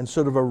 and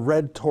sort of a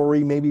red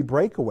Tory maybe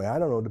breakaway. I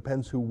don't know, it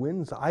depends who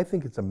wins. I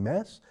think it's a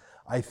mess.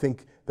 I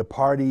think the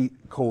party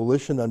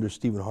coalition under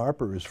Stephen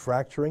Harper is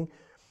fracturing.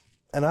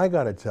 And I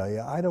got to tell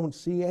you, I don't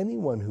see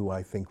anyone who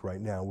I think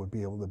right now would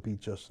be able to beat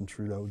Justin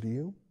Trudeau. Do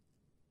you?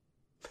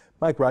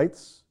 Mike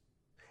writes,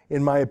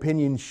 in my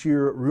opinion,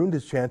 Scheer ruined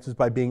his chances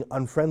by being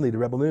unfriendly to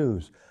Rebel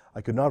News. I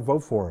could not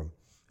vote for him.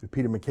 If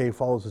Peter MacKay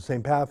follows the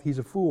same path, he's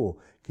a fool.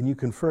 Can you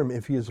confirm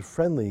if he is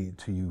friendly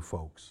to you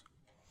folks?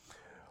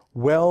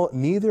 Well,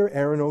 neither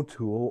Aaron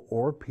O'Toole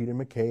or Peter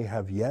MacKay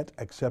have yet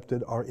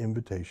accepted our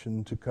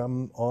invitation to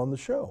come on the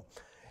show.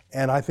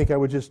 And I think I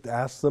would just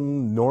ask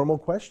them normal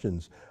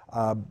questions.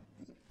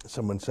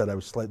 Someone said I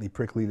was slightly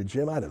prickly to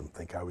Jim. I don't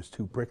think I was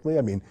too prickly.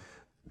 I mean,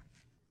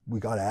 we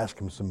got to ask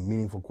him some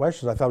meaningful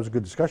questions. I thought it was a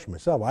good discussion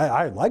myself.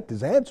 I liked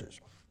his answers.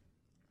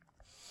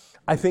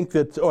 I think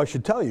that, I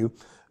should tell you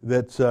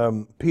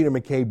that Peter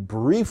MacKay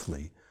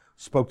briefly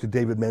spoke to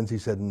David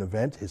Menzies at an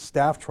event. His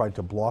staff tried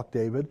to block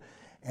David,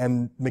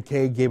 and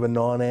MacKay gave a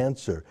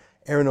non-answer.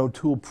 Aaron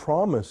O'Toole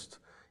promised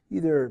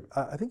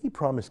I think he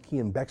promised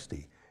Cian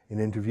Bexley an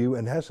interview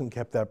and hasn't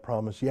kept that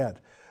promise yet.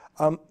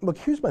 Look,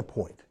 here's my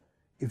point.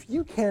 If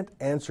you can't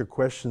answer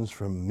questions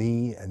from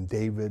me and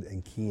David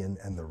and Cian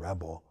and the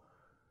Rebel,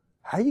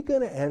 how are you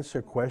going to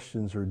answer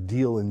questions or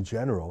deal in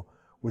general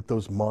with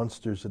those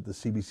monsters at the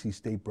CBC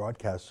state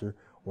broadcaster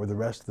or the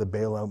rest of the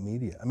bailout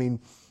media? I mean,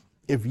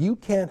 if you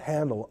can't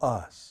handle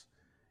us,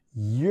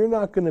 you're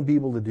not going to be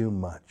able to do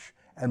much.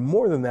 And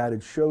more than that,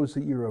 it shows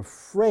that you're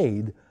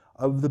afraid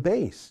of the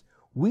base.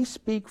 We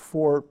speak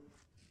for,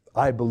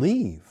 I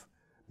believe,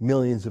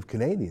 millions of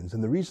Canadians.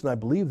 And the reason I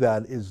believe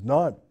that is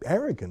not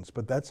arrogance,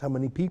 but that's how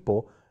many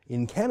people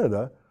in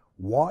Canada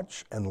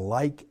watch and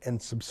like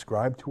and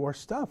subscribe to our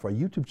stuff. Our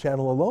YouTube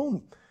channel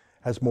alone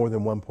has more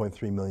than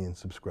 1.3 million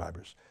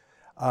subscribers.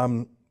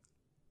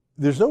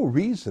 There's no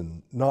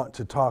reason not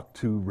to talk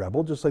to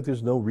Rebel, just like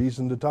there's no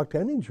reason to talk to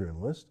any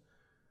journalist,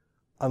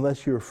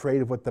 unless you're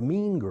afraid of what the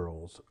mean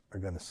girls are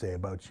going to say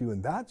about you,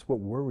 and that's what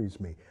worries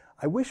me.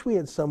 I wish we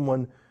had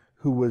someone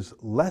who was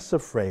less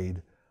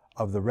afraid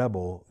of the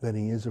Rebel than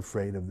he is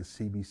afraid of the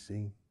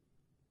CBC.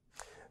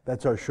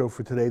 That's our show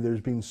for today.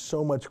 There's been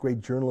so much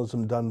great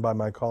journalism done by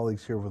my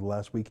colleagues here over the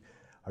last week.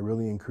 I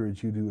really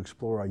encourage you to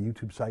explore our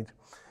YouTube site.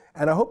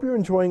 And I hope you're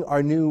enjoying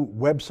our new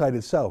website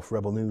itself,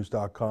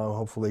 rebelnews.com.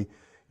 Hopefully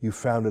you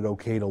found it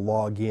okay to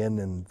log in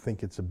and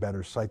think it's a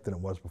better site than it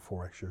was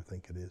before. I sure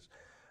think it is.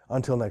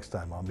 Until next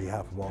time, on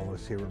behalf of all of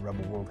us here at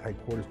Rebel World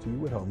Headquarters, to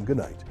you at home, good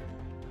night,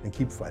 and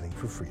keep fighting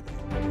for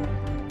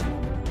freedom.